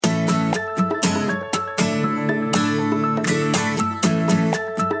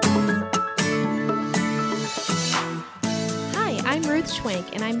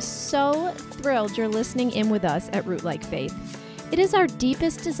Frank, and I'm so thrilled you're listening in with us at Root Like Faith. It is our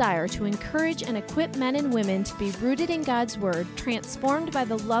deepest desire to encourage and equip men and women to be rooted in God's Word, transformed by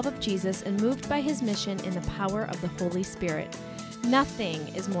the love of Jesus, and moved by His mission in the power of the Holy Spirit. Nothing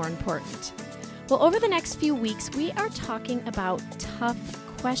is more important. Well, over the next few weeks, we are talking about tough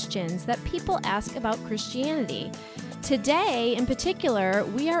questions that people ask about Christianity. Today, in particular,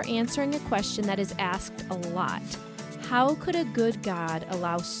 we are answering a question that is asked a lot. How could a good God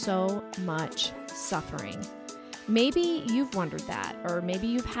allow so much suffering? Maybe you've wondered that, or maybe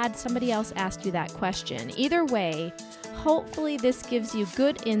you've had somebody else ask you that question. Either way, hopefully this gives you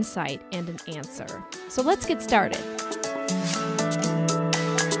good insight and an answer. So let's get started.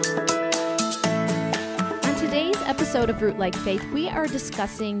 Today's episode of Root Like Faith, we are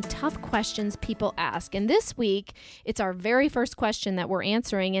discussing tough questions people ask. And this week, it's our very first question that we're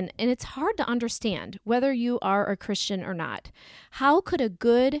answering, and it's hard to understand whether you are a Christian or not. How could a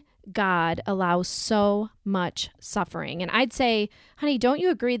good God allow so much suffering? And I'd say, honey, don't you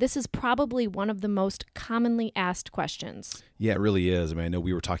agree? This is probably one of the most commonly asked questions. Yeah, it really is. I mean, I know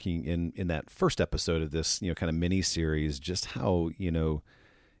we were talking in that first episode of this, kind of mini series, just how,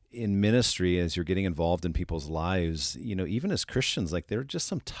 in ministry, as you're getting involved in people's lives, even as Christians, like there are just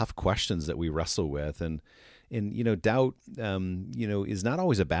some tough questions that we wrestle with, and doubt, is not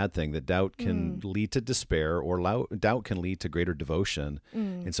always a bad thing. That doubt can lead to despair, or doubt can lead to greater devotion.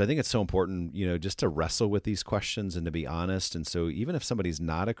 And so I think it's so important, just to wrestle with these questions and to be honest. And so even if somebody's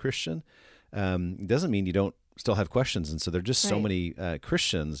not a Christian, it doesn't mean you don't still have questions. And so there are just so many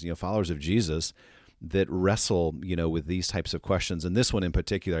Christians, followers of Jesus, that wrestle, with these types of questions. And this one in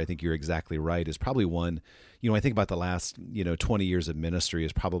particular, I think you're exactly right, is probably one, I think about the last, 20 years of ministry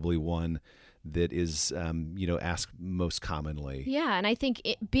is probably one that is, asked most commonly. Yeah, and I think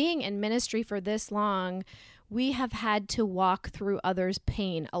being in ministry for this long, we have had to walk through others'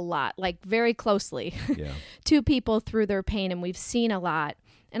 pain a lot, like very closely to people through their pain, and we've seen a lot.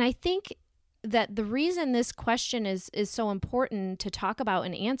 And I think that the reason this question is so important to talk about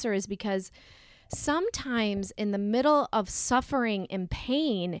and answer is because sometimes in the middle of suffering and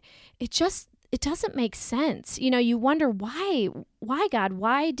pain, it doesn't make sense. You wonder why God,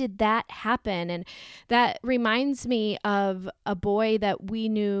 why did that happen? And that reminds me of a boy that we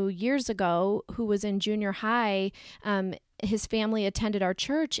knew years ago who was in junior high. His family attended our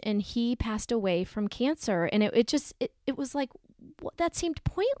church and he passed away from cancer. And it was like, that seemed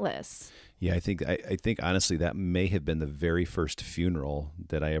pointless. Yeah, I think honestly that may have been the very first funeral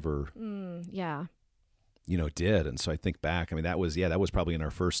that I ever did. And so I think back, I mean, that was probably in our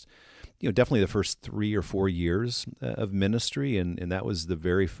first, definitely the first 3 or 4 years of ministry. And that was the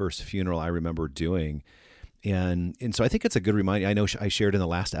very first funeral I remember doing. And so I think it's a good reminder. I know I shared in the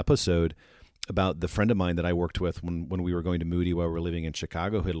last episode about the friend of mine that I worked with when we were going to Moody while we were living in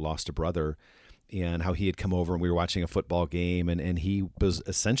Chicago, who had lost a brother, and how he had come over and we were watching a football game, and he was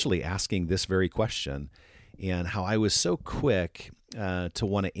essentially asking this very question, and how I was so quick to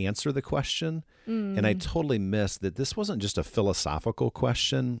want to answer the question. And I totally missed that this wasn't just a philosophical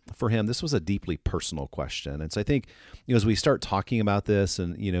question for him. This was a deeply personal question. And so I think, as we start talking about this,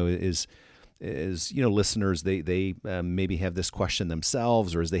 and, listeners, they maybe have this question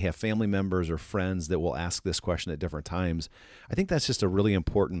themselves, or as they have family members or friends that will ask this question at different times, I think that's just a really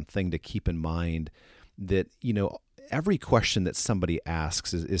important thing to keep in mind, that, every question that somebody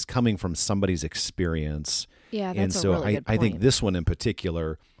asks is coming from somebody's experience. Yeah, that's and so a really good point. I think this one in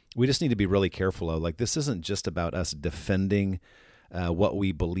particular, we just need to be really careful of. Like, this isn't just about us defending what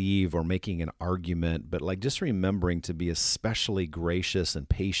we believe or making an argument, but like just remembering to be especially gracious and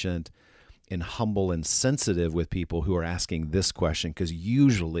patient and humble and sensitive with people who are asking this question, because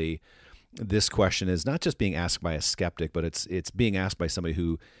usually this question is not just being asked by a skeptic, but it's being asked by somebody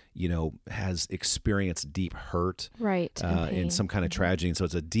who, has experienced deep hurt, and some kind of tragedy. And so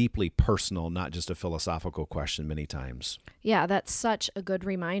it's a deeply personal, not just a philosophical question many times. Yeah, that's such a good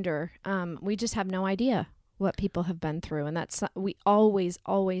reminder. We just have no idea what people have been through, and we always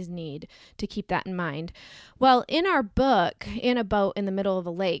need to keep that in mind. Well, in our book, In a Boat in the Middle of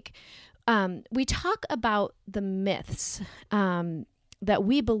a Lake, we talk about the myths that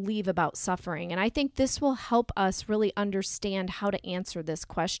we believe about suffering. And I think this will help us really understand how to answer this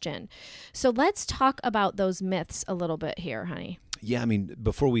question. So let's talk about those myths a little bit here, honey. Yeah, I mean,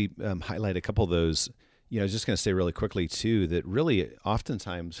 before we highlight a couple of those, I was just going to say really quickly too that really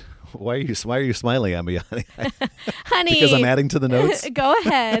oftentimes, why are you smiling at me, honey? Honey, because I'm adding to the notes. Go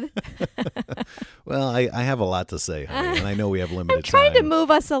ahead. Well, I have a lot to say, honey, and I know we have limited I'm trying time. to move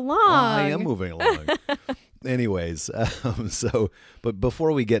us along. Well, I am moving along. Anyways, but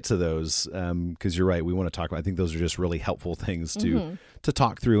before we get to those, because you're right, we want to talk about, I think those are just really helpful things to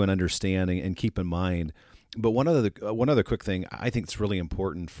talk through and understand and keep in mind. But one other quick thing I think is really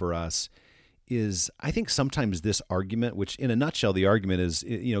important for us is, I think sometimes this argument, which in a nutshell, the argument is,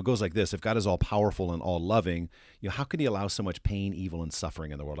 goes like this: if God is all powerful and all loving, how could he allow so much pain, evil, and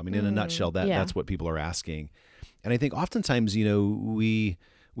suffering in the world? I mean, in a nutshell, that's what people are asking. And I think oftentimes, we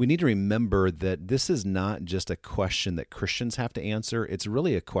need to remember that this is not just a question that Christians have to answer. It's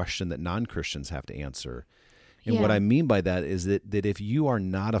really a question that non-Christians have to answer. And what I mean by that is that if you are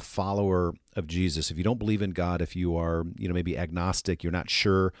not a follower of Jesus, if you don't believe in God, if you are, maybe agnostic, you're not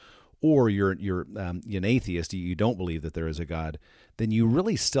sure, or you're an atheist, you don't believe that there is a God, then you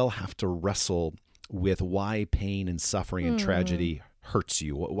really still have to wrestle with why pain and suffering and tragedy hurts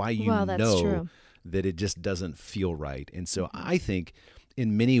you, why you know that it just doesn't feel right. And so I think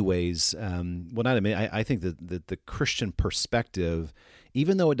in many ways, I think that the Christian perspective,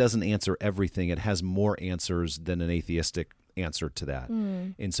 even though it doesn't answer everything, it has more answers than an atheistic answer to that.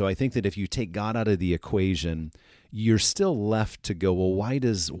 And so I think that if you take God out of the equation, you're still left to go, well, why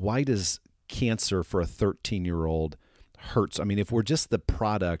does cancer for a 13-year-old hurts? I mean, if we're just the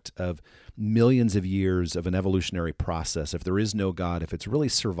product of millions of years of an evolutionary process, if there is no God, if it's really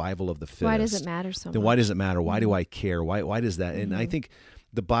survival of the fittest, why does it matter so much? Then why does it matter? Why do I care? Why does that? And I think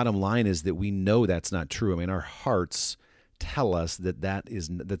the bottom line is that we know that's not true. I mean, our hearts tell us that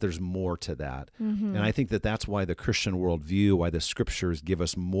there's more to that. And I think that that's why the Christian worldview, why the scriptures give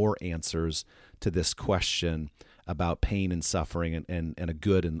us more answers to this question about pain and suffering and a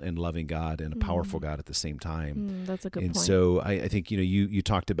good and loving God and a powerful God at the same time. That's a good point. And so I think, you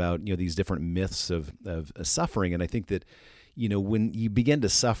talked about, these different myths of suffering. And I think that, when you begin to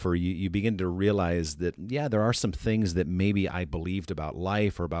suffer, you begin to realize that, there are some things that maybe I believed about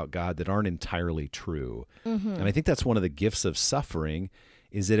life or about God that aren't entirely true. And I think that's one of the gifts of suffering,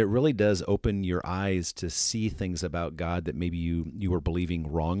 is that it really does open your eyes to see things about God that maybe you were believing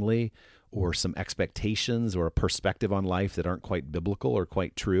wrongly, or some expectations or a perspective on life that aren't quite biblical or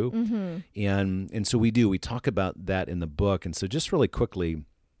quite true. And so we talk about that in the book. And so just really quickly,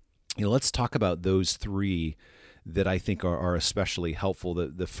 let's talk about those three that I think are especially helpful.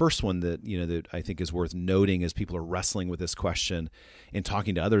 The first one that I think is worth noting as people are wrestling with this question and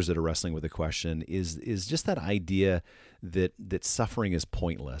talking to others that are wrestling with the question is just that idea that suffering is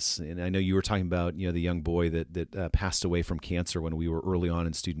pointless. And I know you were talking about the young boy that passed away from cancer when we were early on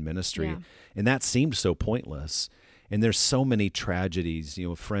in student ministry, and that seemed so pointless. And there's so many tragedies,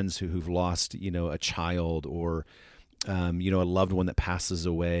 friends who've lost a child, or a loved one that passes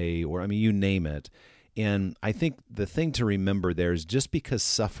away, or you name it. And I think the thing to remember there is, just because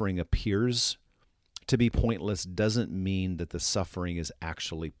suffering appears to be pointless doesn't mean that the suffering is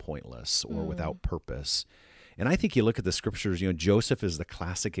actually pointless or without purpose. And I think you look at the scriptures, Joseph is the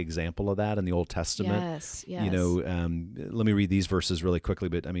classic example of that in the Old Testament. Yes. Let me read these verses really quickly,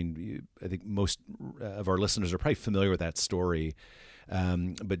 but I think most of our listeners are probably familiar with that story.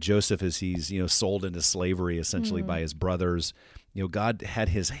 But Joseph, as he's, sold into slavery essentially by his brothers, God had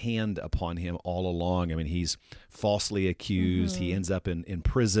his hand upon him all along. He's falsely accused. He ends up in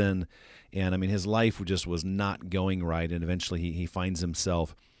prison. And his life just was not going right. And eventually he finds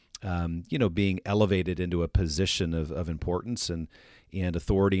himself, being elevated into a position of importance and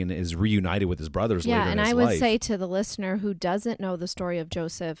authority, and is reunited with his brothers later in his life. Yeah, and I would say to the listener who doesn't know the story of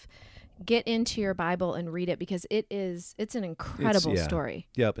Joseph, get into your Bible and read it, because it's an incredible story.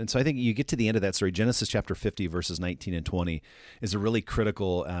 Yep. And so I think you get to the end of that story, Genesis chapter 50, verses 19 and 20 is a really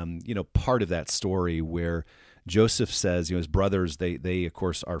critical, part of that story, where Joseph says, his brothers, they of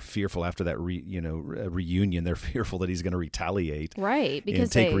course are fearful after that reunion. They're fearful that he's going to retaliate, right? Because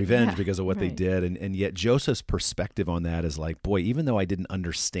and take revenge because of what they did. And yet Joseph's perspective on that is like, boy, even though I didn't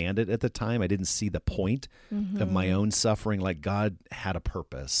understand it at the time, I didn't see the point of my own suffering. Like, God had a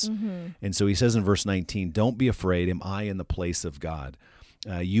purpose. And so he says in verse 19, "Don't be afraid. Am I in the place of God?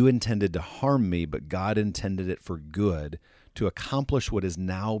 You intended to harm me, but God intended it for good, to accomplish what is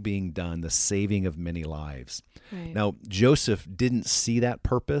now being done, the saving of many lives." Right. Now, Joseph didn't see that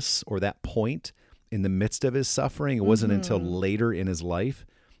purpose or that point in the midst of his suffering. It wasn't until later in his life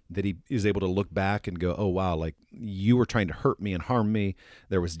that he is able to look back and go, oh, wow, like, you were trying to hurt me and harm me.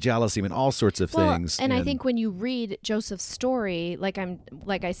 There was jealousy, all sorts of things. And I think when you read Joseph's story, like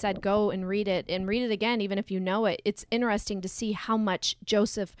I said, go and read it again, even if you know it. It's interesting to see how much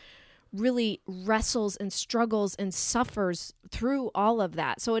Joseph really wrestles and struggles and suffers through all of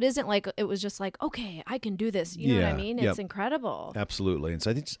that. So it isn't like it was just like, okay, I can do this. You know what I mean? It's incredible. Absolutely. And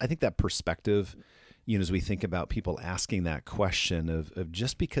so I think that perspective, as we think about people asking that question of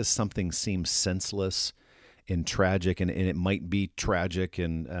just because something seems senseless and tragic, and it might be tragic,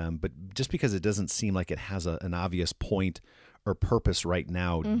 and but just because it doesn't seem like it has an obvious point or purpose right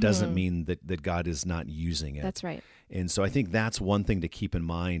now doesn't mean that God is not using it. That's right. And so I think that's one thing to keep in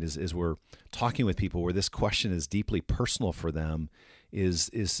mind is we're talking with people where this question is deeply personal for them,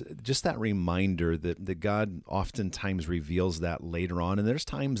 is just that reminder that God oftentimes reveals that later on. And there's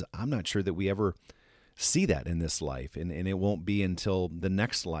times I'm not sure that we ever see that in this life, and it won't be until the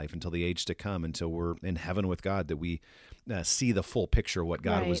next life, until the age to come, until we're in heaven with God, that we see the full picture of what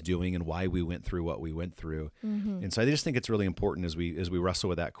God was doing and why we went through what we went through. And so I just think it's really important as we wrestle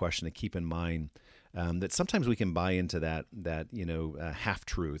with that question to keep in mind that sometimes we can buy into that half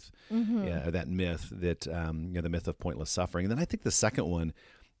truth, that myth, that the myth of pointless suffering. And then I think the second one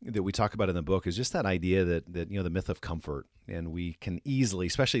that we talk about in the book is just that idea that the myth of comfort, and we can easily,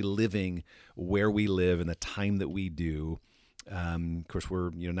 especially living where we live and the time that we do. Of course, we're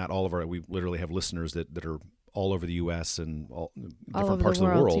not all of we literally have listeners that are all over the U.S. and all different parts of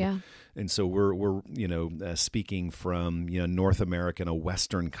the world. Yeah. And so we're speaking from North America in a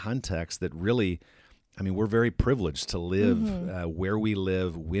Western context that really, I mean, we're very privileged to live where we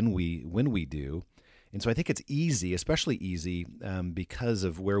live when we do. And so I think it's easy, especially easy because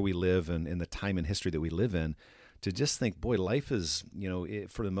of where we live and the time and history that we live in, to just think, boy, life is,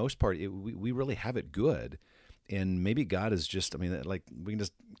 for the most part, we really have it good. And maybe God is just, we can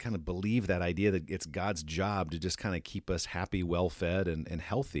just kind of believe that idea that it's God's job to just kind of keep us happy, well-fed, and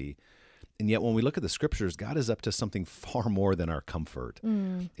healthy. And yet when we look at the scriptures, God is up to something far more than our comfort.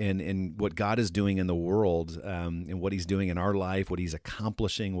 And what God is doing in the world and what he's doing in our life, what he's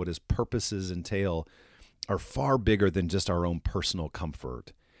accomplishing, what his purposes entail are far bigger than just our own personal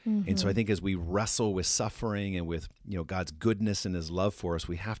comfort. And so I think as we wrestle with suffering and with God's goodness and his love for us,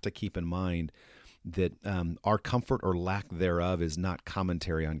 we have to keep in mind that our comfort or lack thereof is not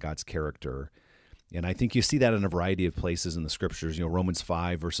commentary on God's character. And I think you see that in a variety of places in the scriptures. Romans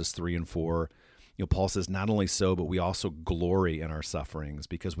 5, verses 3 and 4, Paul says, not only so, but we also glory in our sufferings,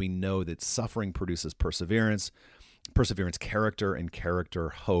 because we know that suffering produces perseverance, character, and character,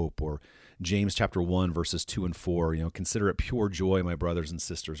 hope. Or James chapter 1, verses 2 and 4, consider it pure joy, my brothers and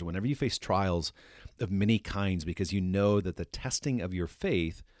sisters, whenever you face trials of many kinds, because you know that the testing of your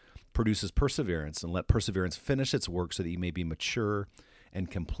faith produces perseverance, and let perseverance finish its work so that you may be mature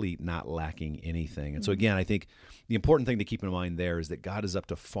and complete, not lacking anything. And so again, I think the important thing to keep in mind there is that God is up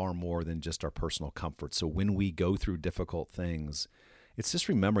to far more than just our personal comfort. So when we go through difficult things, it's just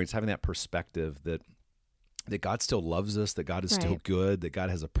remembering, it's having that perspective that God still loves us, that God is still good, that God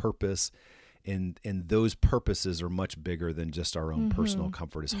has a purpose, and those purposes are much bigger than just our own personal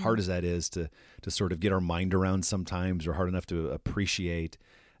comfort. As hard as that is to sort of get our mind around sometimes, or hard enough to appreciate,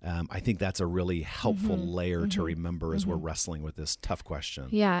 I think that's a really helpful layer to remember as we're wrestling with this tough question.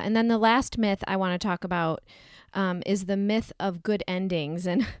 Yeah, and then the last myth I want to talk about is the myth of good endings.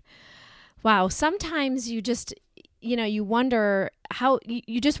 And wow, sometimes you just, you wonder how,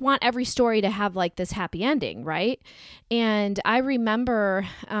 you just want every story to have like this happy ending, right? And I remember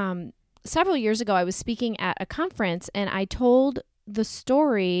several years ago, I was speaking at a conference, and I told the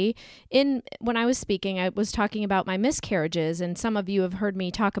story when I was speaking, I was talking about my miscarriages, and some of you have heard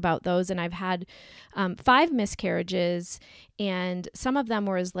me talk about those, and I've had 5 miscarriages, and some of them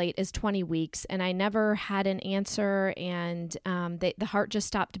were as late as 20 weeks, and I never had an answer, and the heart just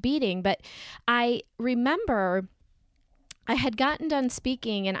stopped beating. But I remember I had gotten done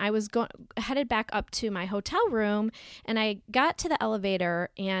speaking, and I was headed back up to my hotel room, and I got to the elevator,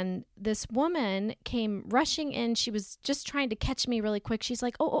 and this woman came rushing in. She was just trying to catch me really quick. She's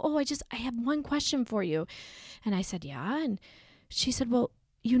like, I have one question for you. And I said, yeah. And she said, well,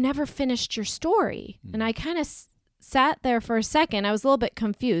 you never finished your story. And I kind of sat there for a second. I was a little bit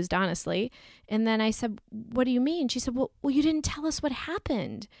confused, honestly. And then I said, what do you mean? She said, well, you didn't tell us what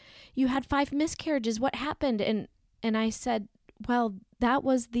happened. You had 5 miscarriages. What happened? And I said, well, that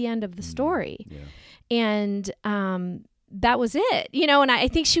was the end of the story. Yeah. And that was it, and I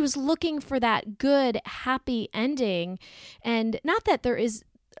think she was looking for that good, happy ending. And not that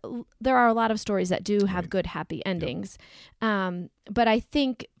there are a lot of stories that do have good, happy endings. Yep. But I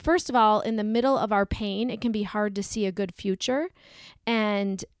think, first of all, in the middle of our pain, it can be hard to see a good future.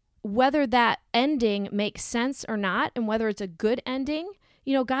 And whether that ending makes sense or not, and whether it's a good ending,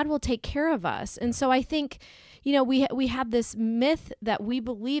 God will take care of us. And so I think, we have this myth that we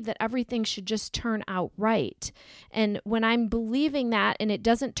believe that everything should just turn out right. And when I'm believing that and it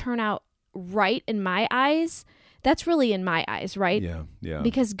doesn't turn out right in my eyes, that's really in my eyes, right? Yeah.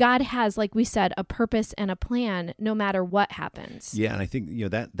 Because God has, like we said, a purpose and a plan no matter what happens. Yeah, and I think,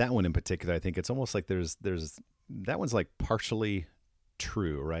 that one in particular, I think it's almost like there's that one's like partially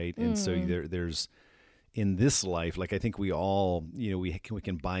true, right? And so there's in this life, like I think we all, we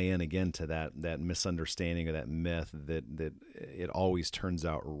can buy in again to that misunderstanding or that myth that it always turns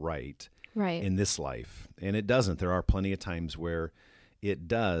out right in this life, and it doesn't. There are plenty of times where it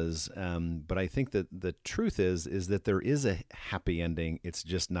does, but I think that the truth is that there is a happy ending. It's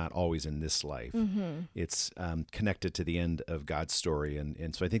just not always in this life. Mm-hmm. It's connected to the end of God's story,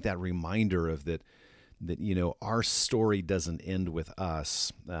 and so I think that reminder of that our story doesn't end with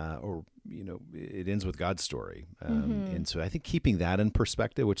us, or it ends with God's story. And so I think keeping that in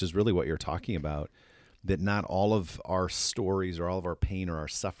perspective, which is really what you're talking about, that not all of our stories or all of our pain or our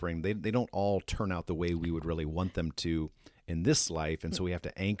suffering, they don't all turn out the way we would really want them to in this life. And so we have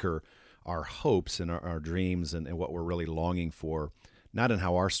to anchor our hopes and our dreams and what we're really longing for, not in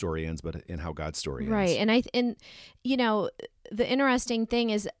how our story ends, but in how God's story ends. Right. And the interesting thing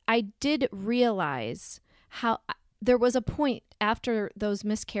is I did realize how there was a point after those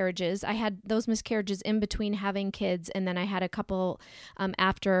miscarriages. I had those miscarriages in between having kids, and then I had a couple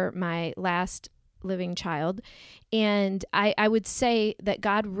after my last living child. And I would say that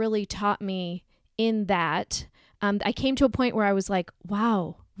God really taught me in that. I came to a point where I was like,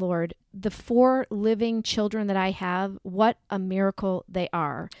 wow, Lord, the 4 living children that I have, what a miracle they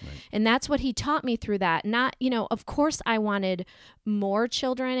are. Right. And that's what he taught me through that. Not, of course I wanted more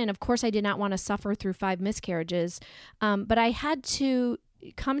children, and of course I did not want to suffer through 5 miscarriages. But I had to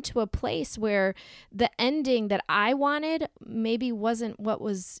come to a place where the ending that I wanted maybe wasn't what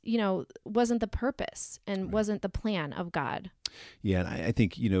was, wasn't the purpose and wasn't the plan of God. Yeah. And I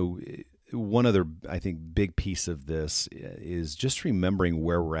think, one other, I think, big piece of this is just remembering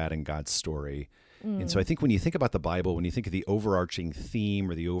where we're at in God's story. And so I think when you think about the Bible, when you think of the overarching theme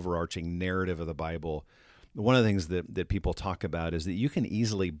or the overarching narrative of the Bible, one of the things that people talk about is that you can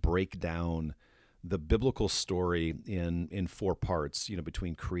easily break down the biblical story in 4 parts,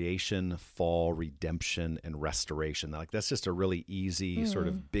 between creation, fall, redemption, and restoration. Like that's just a really easy sort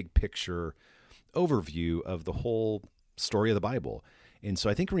of big picture overview of the whole story of the Bible. And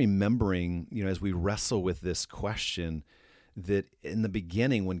so I think remembering, as we wrestle with this question, that in the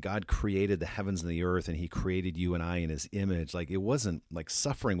beginning when God created the heavens and the earth and he created you and I in his image, like it wasn't like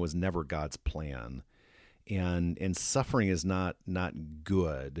suffering was never God's plan. And suffering is not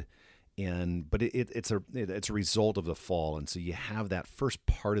good. But it's a result of the fall. And so you have that first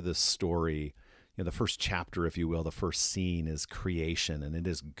part of the story, the first chapter, if you will, the first scene is creation, and it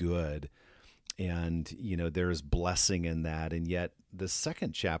is good. And, there's blessing in that. And yet the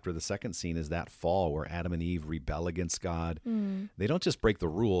second chapter, the second scene is that fall where Adam and Eve rebel against God. They don't just break the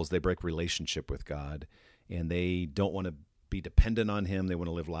rules, they break relationship with God. And they don't want to be dependent on him. They want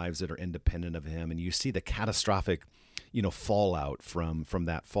to live lives that are independent of him. And you see the catastrophic, fallout from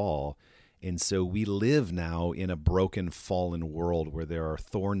that fall. And so we live now in a broken, fallen world where there are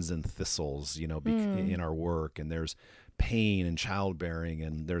thorns and thistles, in our work, and there's pain and childbearing,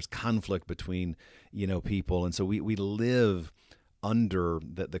 and there's conflict between, people. And so we live under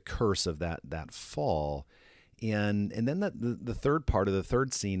the curse of that fall. And then the third part of the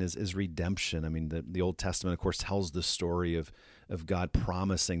third scene is redemption. I mean, the Old Testament, of course, tells the story of God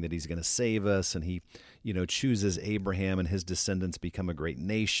promising that he's going to save us, and he, chooses Abraham and his descendants become a great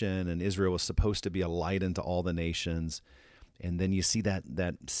nation, and Israel was supposed to be a light unto all the nations. And then you see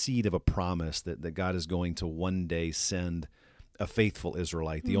that seed of a promise that God is going to one day send a faithful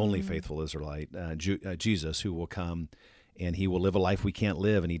Israelite, the only faithful Israelite, Jesus, who will come and he will live a life we can't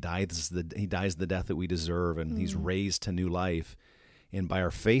live, and he dies the death that we deserve, and he's raised to new life. And by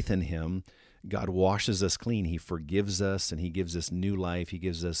our faith in him, God washes us clean. He forgives us, and he gives us new life. He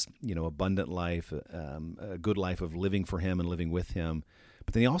gives us, abundant life, a good life of living for him and living with him.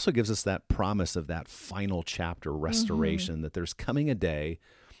 But then he also gives us that promise of that final chapter, restoration, that there's coming a day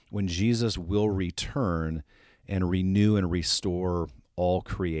when Jesus will return and renew and restore all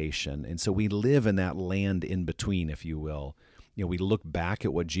creation. And so we live in that land in between, if you will. We look back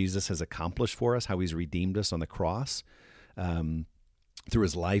at what Jesus has accomplished for us, how he's redeemed us on the cross, through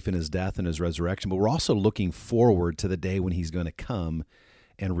his life and his death and his resurrection. But we're also looking forward to the day when he's going to come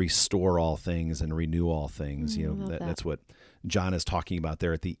and restore all things and renew all things. That's what John is talking about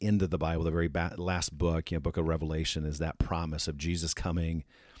there at the end of the Bible, the very last book, book of Revelation, is that promise of Jesus coming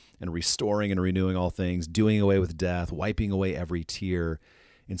and restoring and renewing all things, doing away with death, wiping away every tear.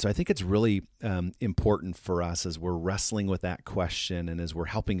 And so I think it's really important for us as we're wrestling with that question, and as we're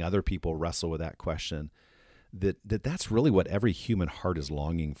helping other people wrestle with that question, that's really what every human heart is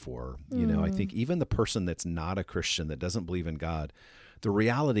longing for. I think even the person that's not a Christian, that doesn't believe in God, the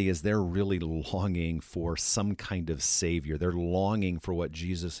reality is they're really longing for some kind of Savior. They're longing for what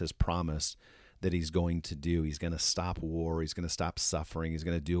Jesus has promised that he's going to do. He's going to stop war. He's going to stop suffering. He's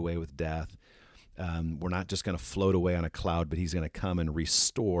going to do away with death. We're not just going to float away on a cloud, but he's going to come and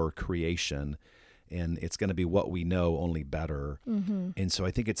restore creation. And it's going to be what we know, only better. And so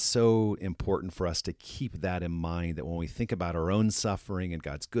I think it's so important for us to keep that in mind, that when we think about our own suffering and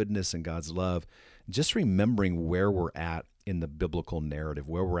God's goodness and God's love, just remembering where we're at in the biblical narrative,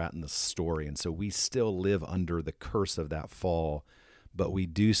 where we're at in the story. And so we still live under the curse of that fall, but we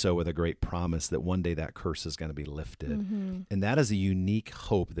do so with a great promise that one day that curse is going to be lifted. And that is a unique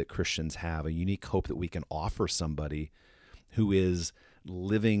hope that Christians have, a unique hope that we can offer somebody who is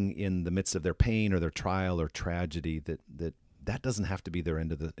living in the midst of their pain or their trial or tragedy, that doesn't have to be their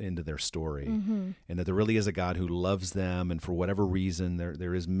end of their story, and that there really is a God who loves them, and for whatever reason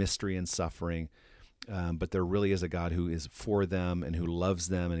there is mystery and suffering, but there really is a God who is for them and who loves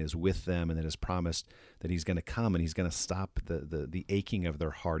them and is with them, and that has promised that he's going to come and he's going to stop the aching of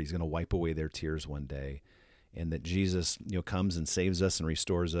their heart. He's going to wipe away their tears one day, and that Jesus comes and saves us and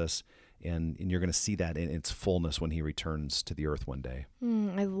restores us. And you're going to see that in its fullness when he returns to the earth one day.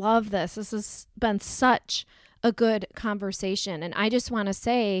 I love this. This has been such a good conversation. And I just want to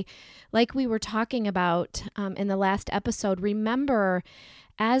say, like we were talking about in the last episode, remember,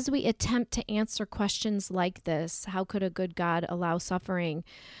 as we attempt to answer questions like this, how could a good God allow suffering?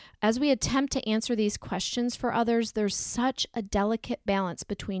 As we attempt to answer these questions for others, there's such a delicate balance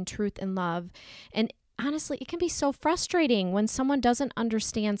between truth and love. And honestly, it can be so frustrating when someone doesn't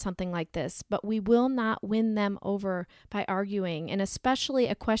understand something like this, but we will not win them over by arguing. And especially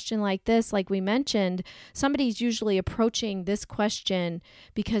a question like this, like we mentioned, somebody's usually approaching this question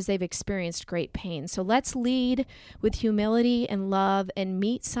because they've experienced great pain. So let's lead with humility and love and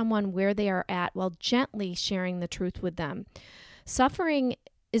meet someone where they are at while gently sharing the truth with them. Suffering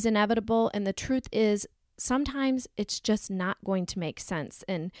is inevitable, and the truth is, sometimes it's just not going to make sense.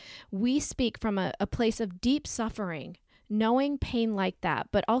 And we speak from a place of deep suffering, knowing pain like that,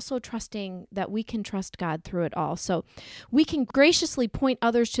 but also trusting that we can trust God through it all. So we can graciously point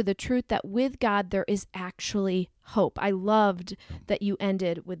others to the truth that with God, there is actually hope. I loved that you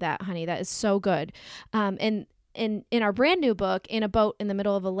ended with that, honey. That is so good. And in our brand new book, In a Boat in the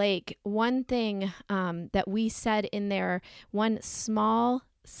Middle of a Lake, one thing that we said in there, one small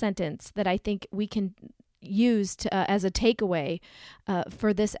sentence that I think we can use as a takeaway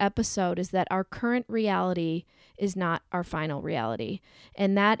for this episode is that our current reality is not our final reality.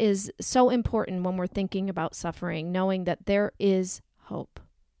 And that is so important when we're thinking about suffering, knowing that there is hope.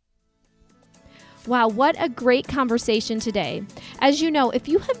 Wow, what a great conversation today. As you know, if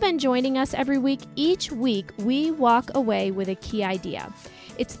you have been joining us every week, each week we walk away with a key idea.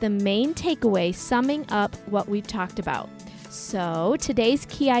 It's the main takeaway summing up what we've talked about. So today's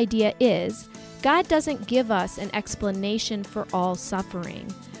key idea is, God doesn't give us an explanation for all suffering,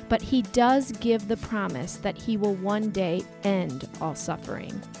 but he does give the promise that he will one day end all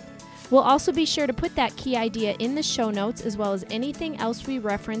suffering. We'll also be sure to put that key idea in the show notes, as well as anything else we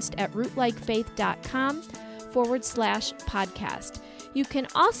referenced at rootlikfaith.com/podcast. You can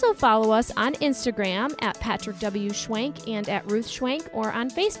also follow us on Instagram at Patrick W. Schwenk and at Ruth Schwenk, or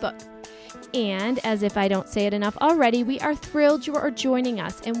on Facebook. And as if I don't say it enough already, we are thrilled you are joining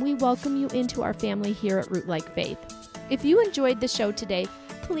us, and we welcome you into our family here at Root Like Faith. If you enjoyed the show today,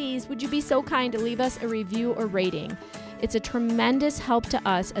 please, would you be so kind to leave us a review or rating? It's a tremendous help to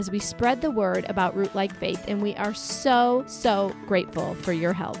us as we spread the word about Root Like Faith, and we are so, so grateful for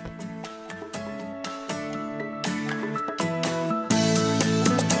your help.